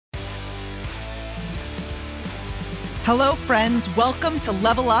Hello, friends. Welcome to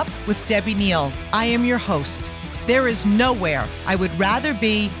Level Up with Debbie Neal. I am your host. There is nowhere I would rather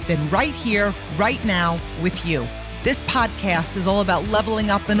be than right here, right now with you. This podcast is all about leveling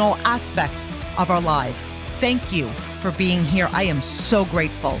up in all aspects of our lives. Thank you for being here. I am so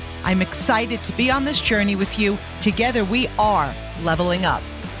grateful. I'm excited to be on this journey with you. Together, we are leveling up.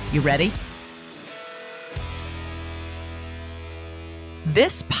 You ready?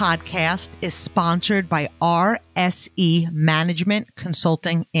 This podcast is sponsored by RSE Management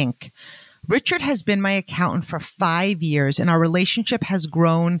Consulting, Inc. Richard has been my accountant for 5 years, and our relationship has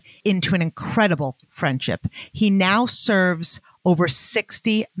grown into an incredible friendship. He now serves over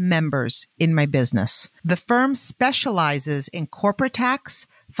 60 members in my business. The firm specializes in corporate tax,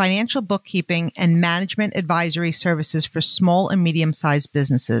 financial bookkeeping, and management advisory services for small and medium-sized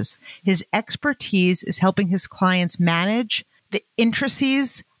businesses. His expertise is helping his clients manage the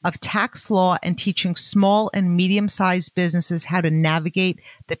intricacies of tax law and teaching small and medium-sized businesses how to navigate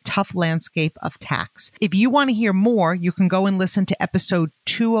the tough landscape of tax. If you want to hear more, you can go and listen to episode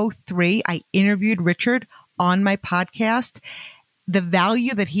 203. I interviewed Richard on my podcast. The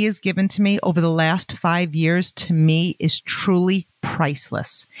value that he has given to me over the last 5 years, to me, is truly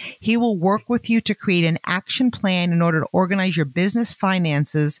priceless. He will work with you to create an action plan in order to organize your business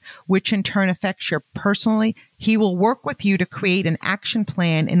finances, which in turn affects your personally. He will work with you to create an action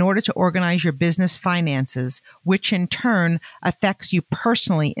plan in order to organize your business finances, which in turn affects you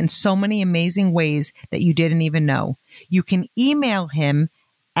personally in so many amazing ways that you didn't even know. You can email him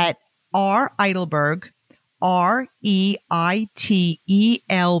at reidelberg, REITELBERG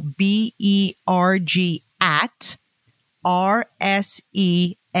at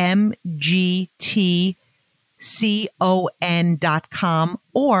RSEMGTCON.com,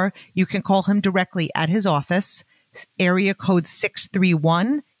 or you can call him directly at his office, area code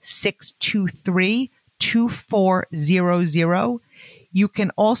 631-623-2400. You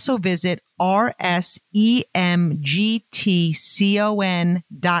can also visit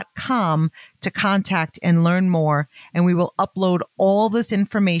RSEMGTCON.com to contact and learn more, and we will upload all this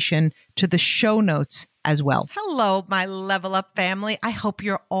information to the show notes as well. Hello, my Level Up family. I hope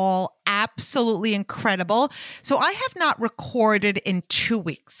you're all absolutely incredible. So I have not recorded in 2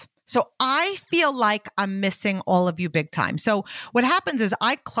 weeks. So I feel like I'm missing all of you big time. So what happens is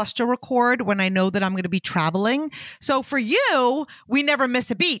I cluster record when I know that I'm going to be traveling. So for you, we never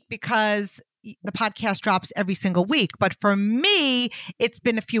miss a beat because the podcast drops every single week. But for me, it's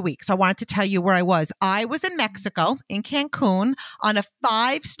been a few weeks. So I wanted to tell you where I was. I was in Mexico, in Cancun, on a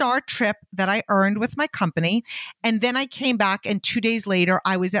 5-star trip that I earned with my company. And then I came back, and 2 days later,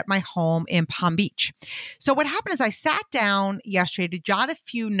 I was at my home in Palm Beach. So what happened is I sat down yesterday to jot a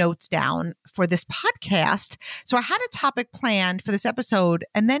few notes down for this podcast. So I had a topic planned for this episode.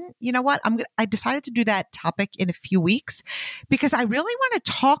 And then, you know what? I decided to do that topic in a few weeks because I really want to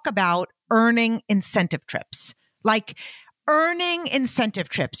talk about earning incentive trips, like earning incentive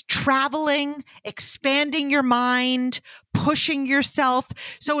trips, traveling, expanding your mind, pushing yourself.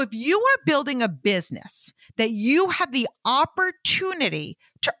 So if you are building a business that you have the opportunity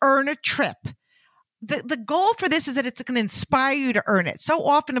to earn a trip, the goal for this is that it's going to inspire you to earn it. So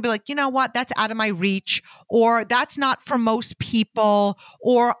often it'll be like, you know what, that's out of my reach, or that's not for most people,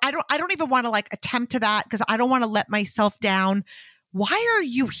 or I don't even want to like attempt to that because I don't want to let myself down. Why are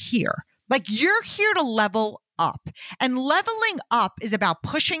you here? Like, you're here to level up, and leveling up is about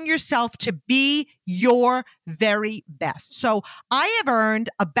pushing yourself to be your very best. So I have earned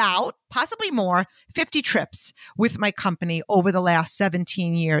about, possibly more, 50 trips with my company over the last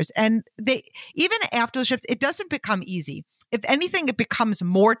 17 years. And even after the trips, it doesn't become easy. If anything, it becomes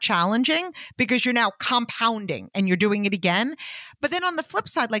more challenging because you're now compounding and you're doing it again. But then on the flip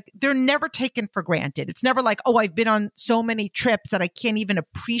side, like, they're never taken for granted. It's never like, oh, I've been on so many trips that I can't even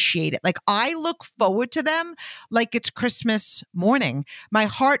appreciate it. Like, I look forward to them like it's Christmas morning. My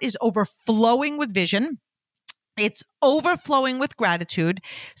heart is overflowing with vision. It's overflowing with gratitude.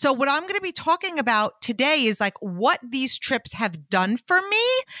 So what I'm going to be talking about today is like what these trips have done for me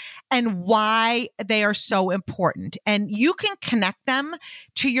and why they are so important. And you can connect them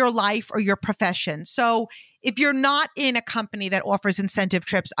to your life or your profession. So if you're not in a company that offers incentive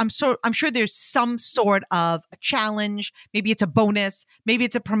trips, I'm sure there's some sort of a challenge. Maybe it's a bonus. Maybe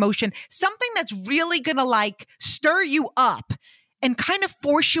it's a promotion, something that's really going to like stir you up and kind of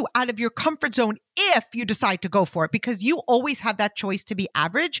force you out of your comfort zone if you decide to go for it, because you always have that choice to be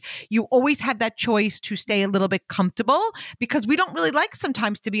average. You always have that choice to stay a little bit comfortable, because we don't really like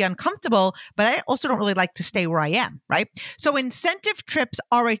sometimes to be uncomfortable, but I also don't really like to stay where I am, right? So incentive trips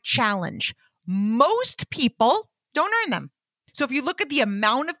are a challenge. Most people don't earn them. So if you look at the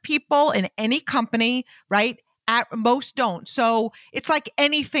amount of people in any company, right, Most don't. So it's like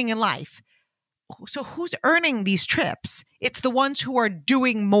anything in life. So who's earning these trips? It's the ones who are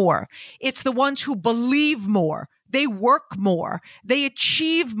doing more. It's the ones who believe more. They work more. They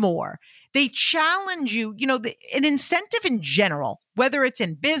achieve more. They challenge you. An incentive in general, whether it's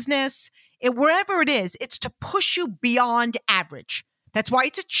in business, wherever it is, it's to push you beyond average. That's why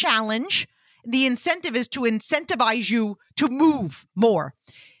it's a challenge. The incentive is to incentivize you to move more.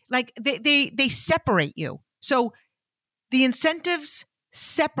 Like they separate you. So the incentives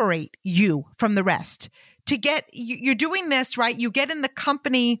separate you from the rest. You're doing this, right? You get in the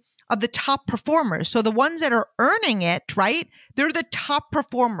company of the top performers. So the ones that are earning it, right? They're the top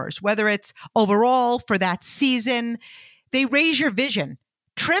performers, whether it's overall for that season. They raise your vision.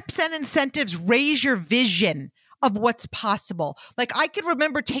 Trips and incentives raise your vision of what's possible. Like I could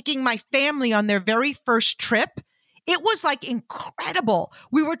remember taking my family on their very first trip. It was like incredible.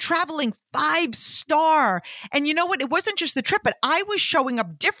 We were traveling 5-star. And you know what? It wasn't just the trip, but I was showing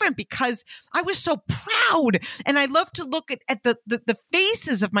up different because I was so proud. And I love to look at the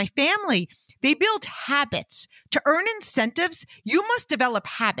faces of my family. They build habits. To earn incentives, you must develop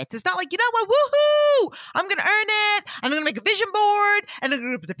habits. It's not like, you know what, woohoo, I'm going to earn it. And I'm going to make a vision board and I'm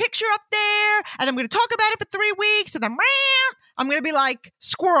going to put the picture up there and I'm going to talk about it for 3 weeks and then I'm going to be like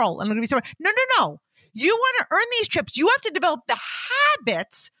squirrel. And I'm going to be no. You want to earn these trips. You have to develop the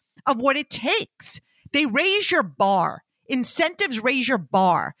habits of what it takes. They raise your bar. Incentives raise your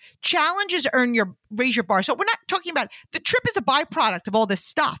bar. Challenges raise your bar. So we're not talking about the trip is a byproduct of all this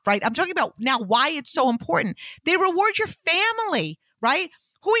stuff, right? I'm talking about now why it's so important. They reward your family, right?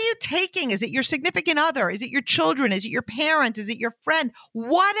 Who are you taking? Is it your significant other? Is it your children? Is it your parents? Is it your friend?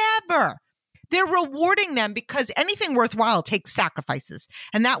 Whatever. They're rewarding them because anything worthwhile takes sacrifices.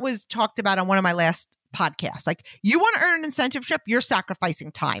 And that was talked about on one of my last podcasts. Like you want to earn an incentive trip, you're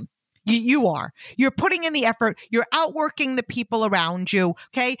sacrificing time. You are. You're putting in the effort. You're outworking the people around you.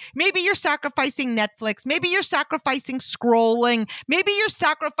 Okay. Maybe you're sacrificing Netflix. Maybe you're sacrificing scrolling. Maybe you're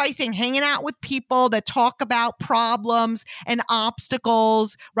sacrificing hanging out with people that talk about problems and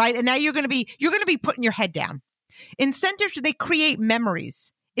obstacles, right? And now you're going to be putting your head down. Incentives, they create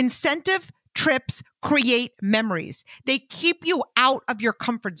memories. Incentive trips create memories. They keep you out of your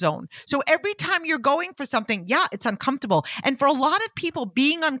comfort zone. So every time you're going for something, yeah, it's uncomfortable. And for a lot of people,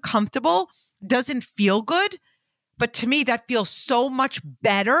 being uncomfortable doesn't feel good. But to me, that feels so much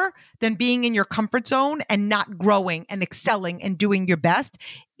better than being in your comfort zone and not growing and excelling and doing your best.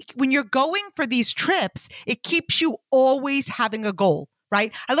 When you're going for these trips, it keeps you always having a goal,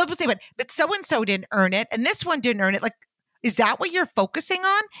 right? I love to say, but so-and-so didn't earn it and this one didn't earn it. Like, is that what you're focusing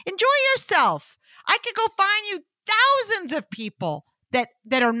on? Enjoy yourself. I could go find you thousands of people that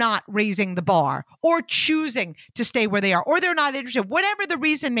are not raising the bar or choosing to stay where they are, or they're not interested, whatever the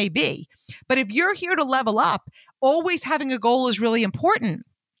reason may be. But if you're here to level up, always having a goal is really important.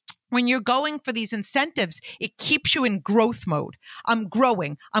 When you're going for these incentives, it keeps you in growth mode. I'm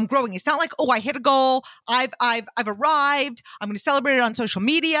growing. It's not like, oh, I hit a goal. I've arrived. I'm going to celebrate it on social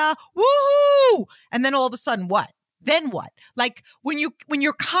media. Woohoo! And then all of a sudden, what? Then what? Like when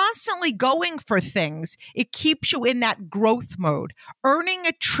you're constantly going for things, it keeps you in that growth mode. Earning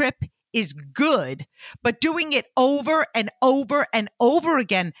a trip is good, but doing it over and over and over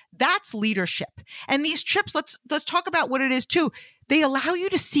again, that's leadership. And these trips, let's talk about what it is too. They allow you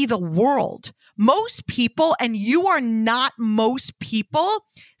to see the world. Most people, and you are not most people,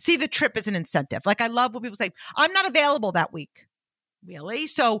 see the trip as an incentive. Like I love when people say, I'm not available that week. Really?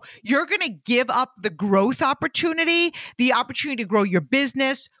 So you're going to give up the growth opportunity, the opportunity to grow your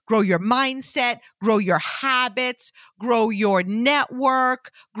business, grow your mindset, grow your habits, grow your network,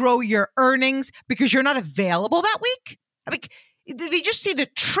 grow your earnings because you're not available that week? I mean, they just see the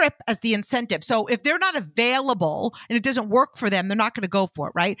trip as the incentive. So if they're not available and it doesn't work for them, they're not going to go for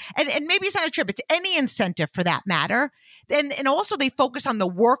it, right? And maybe it's not a trip. It's any incentive for that matter. And also they focus on the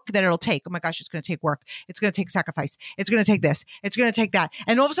work that it'll take. Oh my gosh, it's going to take work. It's going to take sacrifice. It's going to take this. It's going to take that.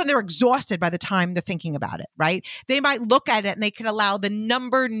 And all of a sudden they're exhausted by the time they're thinking about it, right? They might look at it and they can allow the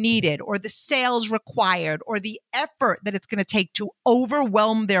number needed or the sales required or the effort that it's going to take to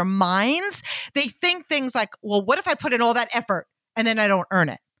overwhelm their minds. They think things like, well, what if I put in all that effort and then I don't earn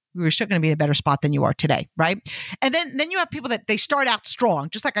it? You're still going to be in a better spot than you are today, right? And then you have people that they start out strong,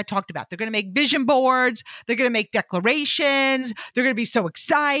 just like I talked about. They're going to make vision boards. They're going to make declarations. They're going to be so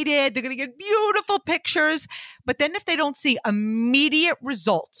excited. They're going to get beautiful pictures. But then if they don't see immediate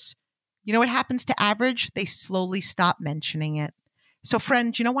results, you know what happens to average? They slowly stop mentioning it. So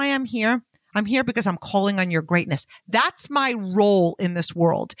friends, you know why I'm here? I'm here because I'm calling on your greatness. That's my role in this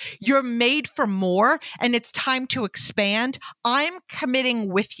world. You're made for more and it's time to expand. I'm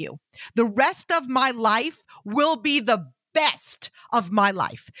committing with you. The rest of my life will be the best of my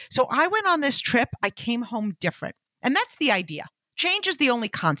life. So I went on this trip. I came home different. And that's the idea. Change is the only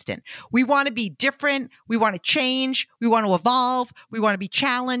constant. We want to be different. We want to change. We want to evolve. We want to be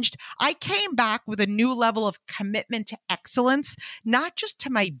challenged. I came back with a new level of commitment to excellence, not just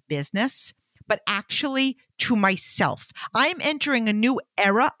to my business, but actually to myself. I'm entering a new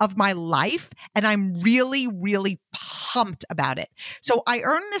era of my life and I'm really, really pumped about it. So I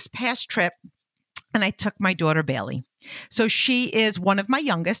earned this past trip and I took my daughter, Bailey. So she is one of my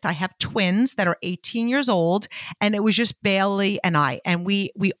youngest. I have twins that are 18 years old, and it was just Bailey and I, and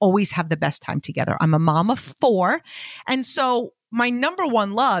we always have the best time together. I'm a mom of 4. And so my number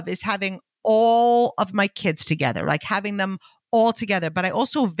one love is having all of my kids together, like having them all together. But I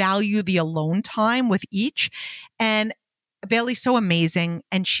also value the alone time with each. And Bailey's so amazing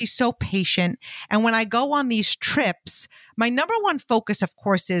and she's so patient. And when I go on these trips, my number one focus, of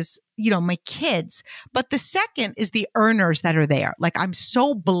course, is, my kids. But the second is the earners that are there. Like I'm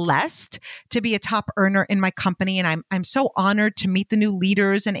so blessed to be a top earner in my company. And I'm so honored to meet the new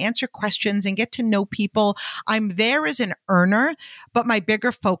leaders and answer questions and get to know people. I'm there as an earner, but my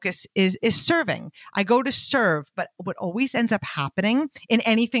bigger focus is serving. I go to serve, but what always ends up happening in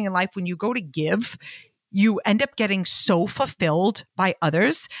anything in life when you go to give, you end up getting so fulfilled by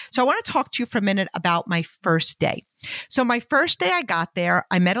others. So I want to talk to you for a minute about my first day. So my first day I got there,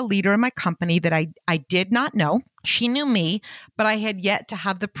 I met a leader in my company that I did not know. She knew me, but I had yet to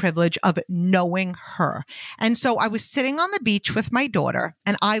have the privilege of knowing her. And so I was sitting on the beach with my daughter,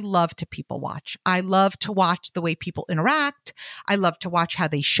 and I love to people watch. I love to watch the way people interact. I love to watch how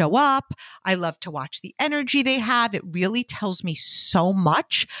they show up. I love to watch the energy they have. It really tells me so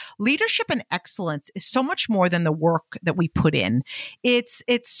much. Leadership and excellence is so much more than the work that we put in. It's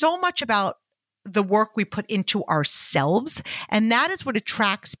so much about the work we put into ourselves. And that is what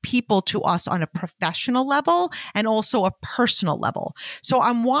attracts people to us on a professional level and also a personal level. So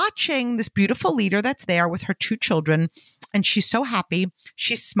I'm watching this beautiful leader that's there with her 2 children, and she's so happy.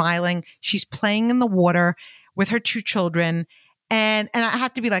 She's smiling. She's playing in the water with her 2 children. And I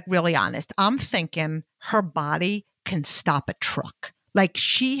have to be like really honest. I'm thinking her body can stop a truck. Like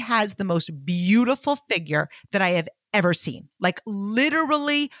she has the most beautiful figure that I have ever seen. Like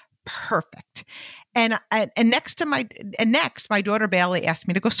literally perfect. And next, my daughter Bailey asked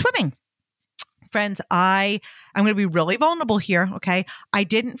me to go swimming. Friends, I'm going to be really vulnerable here. Okay. I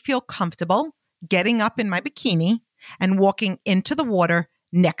didn't feel comfortable getting up in my bikini and walking into the water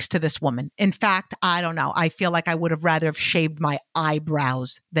next to this woman. In fact, I don't know. I feel like I would have rather have shaved my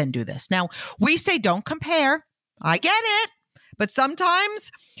eyebrows than do this. Now, we say don't compare. I get it. But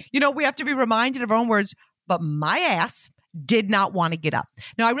sometimes, we have to be reminded of our own words. But my ass did not want to get up.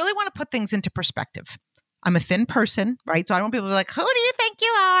 Now, I really want to put things into perspective. I'm a thin person, right? So I don't want people to be like, who do you think you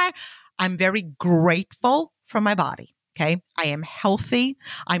are? I'm very grateful for my body. Okay. I am healthy.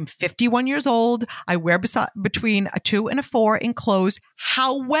 I'm 51 years old. I wear between a 2 and a 4 in clothes.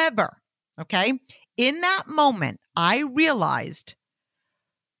 However, okay, in that moment, I realized,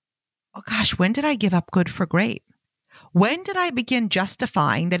 oh gosh, when did I give up good for great? When did I begin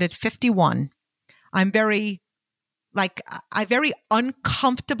justifying that at 51, I very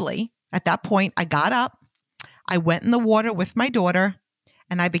uncomfortably, at that point, I got up, I went in the water with my daughter,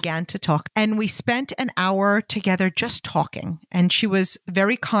 and I began to talk. And we spent an hour together just talking. And she was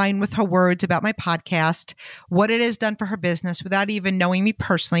very kind with her words about my podcast, what it has done for her business without even knowing me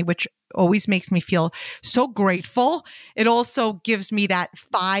personally, which always makes me feel so grateful. It also gives me that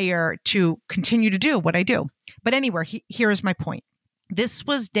fire to continue to do what I do. But anyway, here is my point. This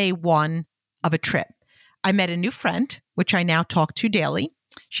was day 1 of a trip. I met a new friend, which I now talk to daily.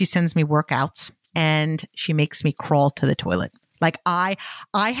 She sends me workouts and she makes me crawl to the toilet. Like I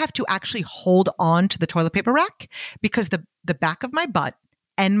have to actually hold on to the toilet paper rack because the back of my butt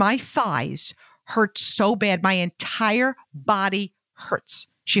and my thighs hurt so bad. My entire body hurts.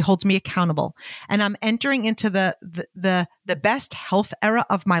 She holds me accountable. And I'm entering into the best health era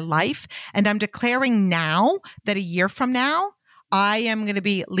of my life. And I'm declaring now that a year from now, I am going to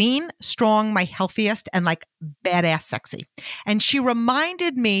be lean, strong, my healthiest, and like badass sexy. And she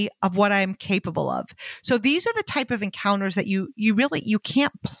reminded me of what I'm capable of. So these are the type of encounters that you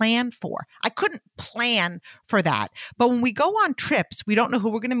can't plan for. I couldn't plan for that. But when we go on trips, we don't know who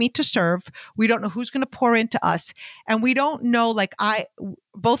we're going to meet to serve. We don't know who's going to pour into us. And we don't know,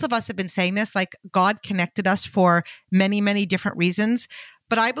 both of us have been saying this, like God connected us for many, many different reasons.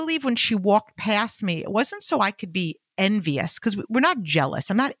 But I believe when she walked past me, it wasn't so I could be envious because we're not jealous.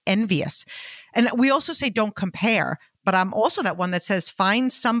 I'm not envious. And we also say don't compare. But I'm also that one that says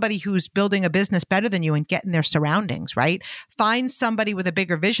find somebody who's building a business better than you and get in their surroundings, right? Find somebody with a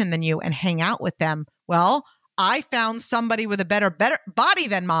bigger vision than you and hang out with them. Well, I found somebody with a better body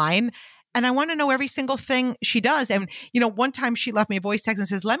than mine. And I want to know every single thing she does. And, one time she left me a voice text and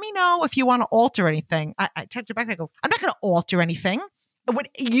says, let me know if you want to alter anything. I text her back and I go, I'm not going to alter anything. When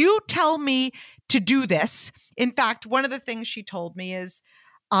you tell me to do this, in fact, one of the things she told me is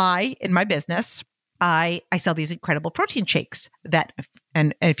in my business, I sell these incredible protein shakes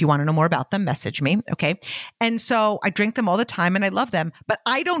and if you want to know more about them, message me. Okay. And so I drink them all the time and I love them, but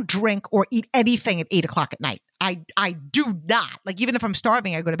I don't drink or eat anything at 8:00 at night. I do not. Like, even if I'm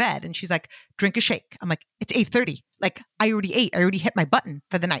starving, I go to bed. And she's like, drink a shake. I'm like, it's 8:30. Like, I already ate. I already hit my button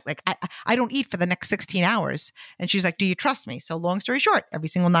for the night. Like, I don't eat for the next 16 hours. And she's like, do you trust me? So long story short, every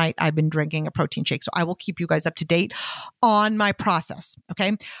single night I've been drinking a protein shake. So I will keep you guys up to date on my process.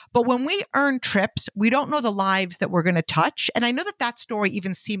 Okay. But when we earn trips, we don't know the lives that we're going to touch. And I know that story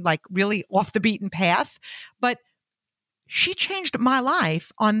even seemed like really off the beaten path, but she changed my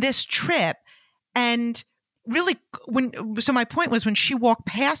life on this trip. And really, so my point was, when she walked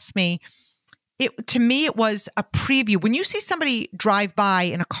past me, to me, it was a preview. When you see somebody drive by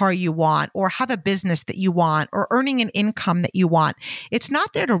in a car you want, or have a business that you want, or earning an income that you want, it's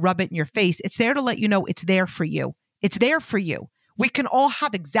not there to rub it in your face. It's there to let you know it's there for you. It's there for you. We can all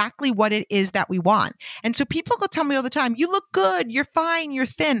have exactly what it is that we want. And so people go tell me all the time, you look good, you're fine, you're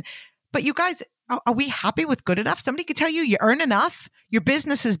thin. But you guys, are we happy with good enough? Somebody could tell you you earn enough, your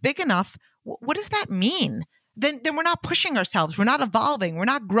business is big enough. What does that mean? Then we're not pushing ourselves. We're not evolving. We're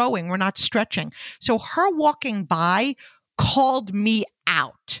not growing. We're not stretching. So her walking by called me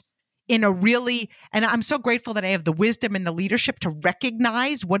out in a really, and I'm so grateful that I have the wisdom and the leadership to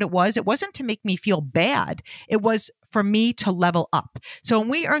recognize what it was. It wasn't to make me feel bad. It was for me to level up. So when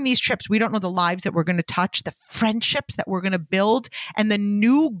we earn these trips, we don't know the lives that we're going to touch, the friendships that we're going to build, and the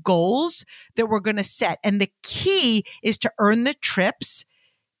new goals that we're going to set. And the key is to earn the trips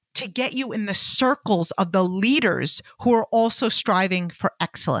to get you in the circles of the leaders who are also striving for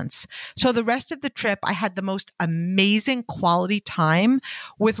excellence. So the rest of the trip, I had the most amazing quality time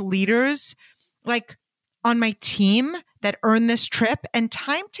with leaders like on my team that earned this trip, and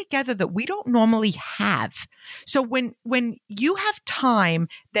time together that we don't normally have. So when you have time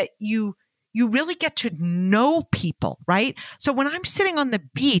that you really get to know people, right? So when I'm sitting on the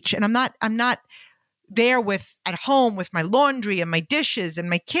beach and I'm not there at home with my laundry and my dishes and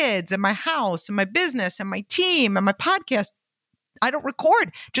my kids and my house and my business and my team and my podcast, I don't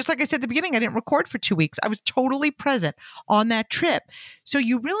record. Just like I said at the beginning, I didn't record for 2 weeks. I was totally present on that trip. So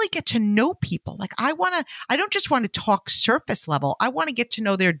you really get to know people. Like I don't just want to talk surface level. I want to get to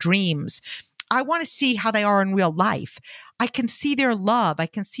know their dreams. I want to see how they are in real life. I can see their love. I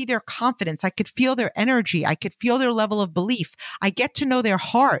can see their confidence. I could feel their energy. I could feel their level of belief. I get to know their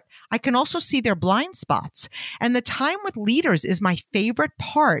heart. I can also see their blind spots. And the time with leaders is my favorite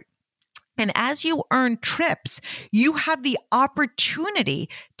part. And as you earn trips, you have the opportunity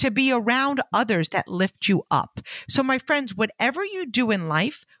to be around others that lift you up. So my friends, whatever you do in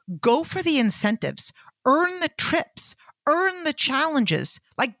life, go for the incentives, earn the trips, earn the challenges,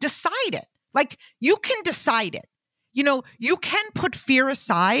 like decide it. Like you can decide it. You can put fear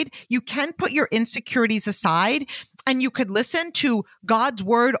aside. You can put your insecurities aside, and you could listen to God's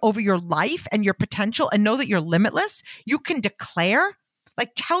word over your life and your potential and know that you're limitless. You can declare,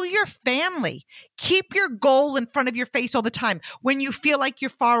 like tell your family, keep your goal in front of your face all the time. When you feel like you're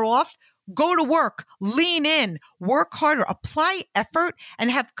far off, go to work, lean in, work harder, apply effort, and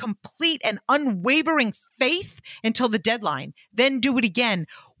have complete and unwavering faith until the deadline. Then do it again.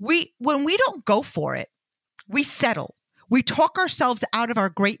 When we don't go for it, we settle. We talk ourselves out of our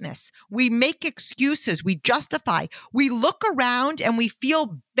greatness. We make excuses. We justify. We look around and we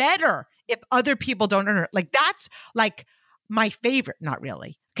feel better if other people don't earn it. Like that's like my favorite. Not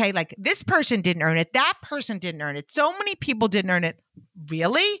really. Okay. Like this person didn't earn it. That person didn't earn it. So many people didn't earn it.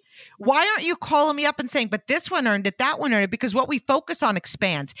 Really? Why aren't you calling me up and saying, but this one earned it, that one earned it? Because what we focus on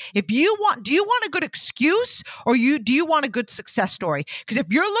expands. Do you want a good excuse, or do you want a good success story? Because if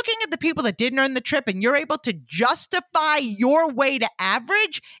you're looking at the people that didn't earn the trip and you're able to justify your way to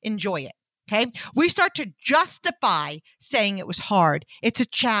average, enjoy it. Okay. We start to justify saying it was hard. It's a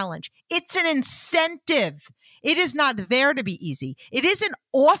challenge. It's an incentive. It is not there to be easy. It isn't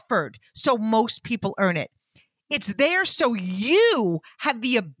offered so most people earn it. It's there so you have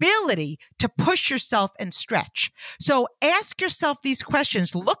the ability to push yourself and stretch. So ask yourself these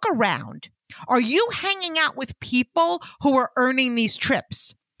questions. Look around. Are you hanging out with people who are earning these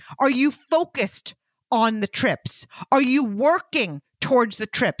trips? Are you focused on the trips? Are you working towards the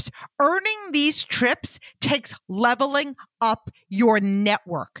trips? Earning these trips takes leveling up your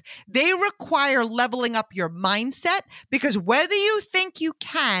network. They require leveling up your mindset, because whether you think you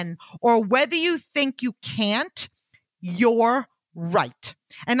can or whether you think you can't, you're right.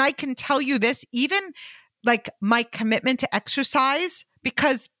 And I can tell you this, even like my commitment to exercise,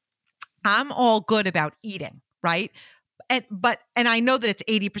 because I'm all good about eating, right? And I know that it's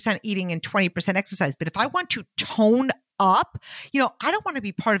 80% eating and 20% exercise. But if I want to tone up, I don't want to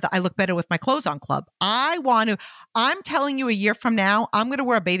be part of the I look better with my clothes on club. I'm telling you, a year from now, I'm going to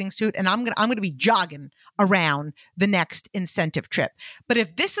wear a bathing suit and I'm going to be jogging around the next incentive trip. But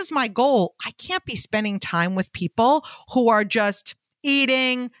if this is my goal, I can't be spending time with people who are just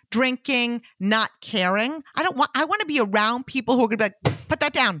eating, drinking, not caring. I want to be around people who are going to be like, put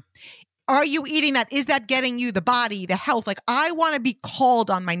that down. Are you eating that? Is that getting you the body, the health? Like, I want to be called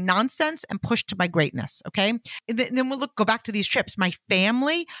on my nonsense and pushed to my greatness. Okay. And then we'll go back to these trips. My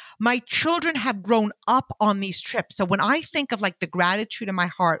family, my children have grown up on these trips. So when I think of like the gratitude in my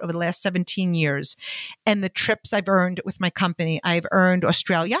heart over the last 17 years and the trips I've earned with my company, I've earned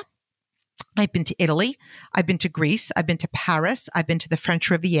Australia. I've been to Italy. I've been to Greece. I've been to Paris. I've been to the French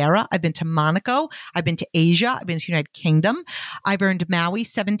Riviera. I've been to Monaco. I've been to Asia. I've been to the United Kingdom. I've earned Maui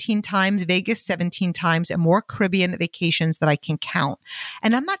 17 times, Vegas 17 times, and more Caribbean vacations that I can count.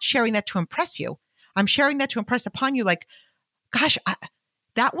 And I'm not sharing that to impress you. I'm sharing that to impress upon you. Like, gosh,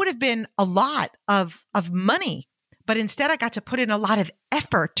 that would have been a lot of money. But instead, I got to put in a lot of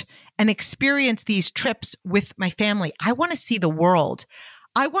effort and experience these trips with my family. I want to see the world.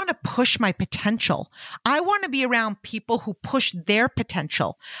 I want to push my potential. I want to be around people who push their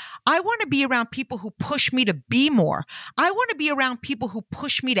potential. I want to be around people who push me to be more. I want to be around people who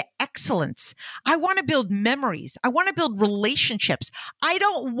push me to excellence. I want to build memories. I want to build relationships. I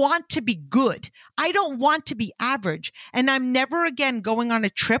don't want to be good. I don't want to be average. And I'm never again going on a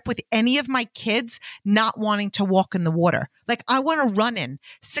trip with any of my kids not wanting to walk in the water. Like, I want to run in.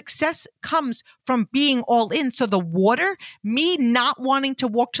 Success comes from being all in. So the water, me not wanting to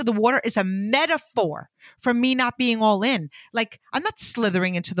walk to the water, is a metaphor for me not being all in. Like, I'm not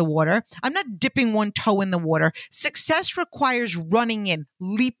slithering into the water. I'm not dipping one toe in the water. Success requires running in,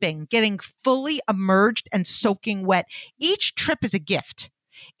 leaping, getting fully immersed and soaking wet. Each trip is a gift.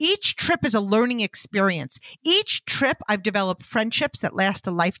 Each trip is a learning experience. Each trip, I've developed friendships that last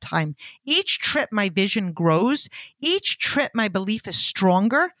a lifetime. Each trip, my vision grows. Each trip, my belief is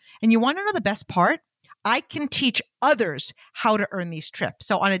stronger. And you want to know the best part? I can teach others how to earn these trips.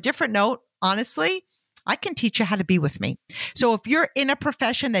 So on a different note, honestly, I can teach you how to be with me. So if you're in a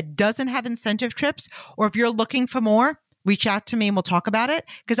profession that doesn't have incentive trips, or if you're looking for more, reach out to me and we'll talk about it,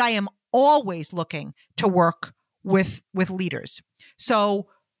 because I am always looking to work with leaders. So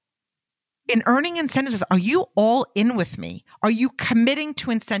in earning incentives, are you all in with me? Are you committing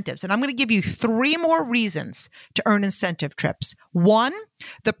to incentives? And I'm going to give you 3 more reasons to earn incentive trips. 1,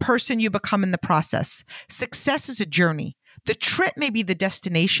 the person you become in the process. Success is a journey. The trip may be the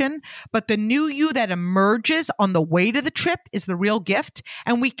destination, but the new you that emerges on the way to the trip is the real gift.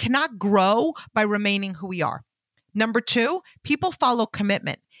 And we cannot grow by remaining who we are. Number 2, people follow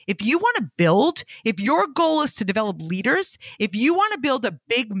commitment. If you want to build, if your goal is to develop leaders, if you want to build a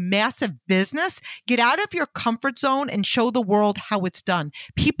big, massive business, get out of your comfort zone and show the world how it's done.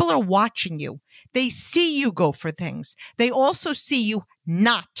 People are watching you. They see you go for things. They also see you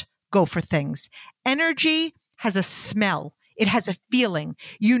not go for things. Energy has a smell. It has a feeling.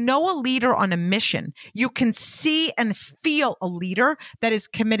 You know a leader on a mission. You can see and feel a leader that is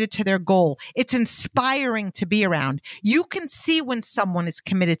committed to their goal. It's inspiring to be around. You can see when someone is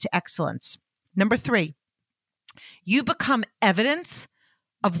committed to excellence. Number 3, you become evidence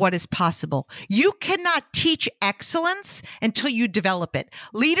of what is possible. You cannot teach excellence until you develop it.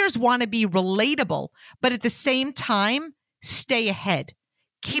 Leaders want to be relatable, but at the same time, stay ahead.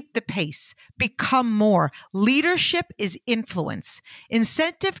 Keep the pace, become more. Leadership is influence.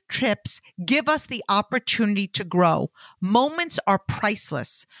 Incentive trips give us the opportunity to grow. Moments are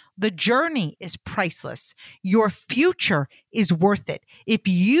priceless. The journey is priceless. Your future is worth it. If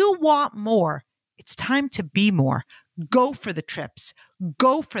you want more, it's time to be more. Go for the trips.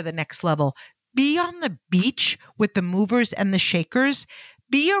 Go for the next level. Be on the beach with the movers and the shakers.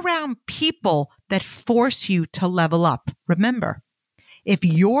 Be around people that force you to level up. Remember, if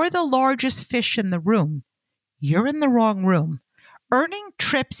you're the largest fish in the room, you're in the wrong room. Earning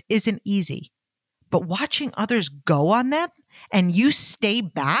trips isn't easy, but watching others go on them and you stay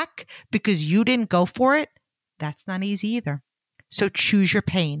back because you didn't go for it, that's not easy either. So choose your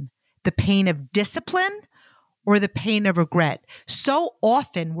pain, the pain of discipline or the pain of regret. So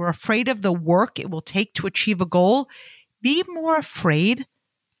often we're afraid of the work it will take to achieve a goal. Be more afraid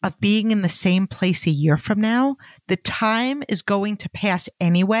of being in the same place a year from now. The time is going to pass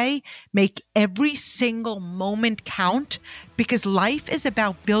anyway. Make every single moment count, because life is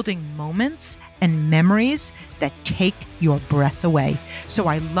about building moments and memories that take your breath away. So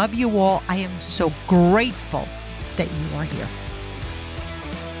I love you all. I am so grateful that you are here.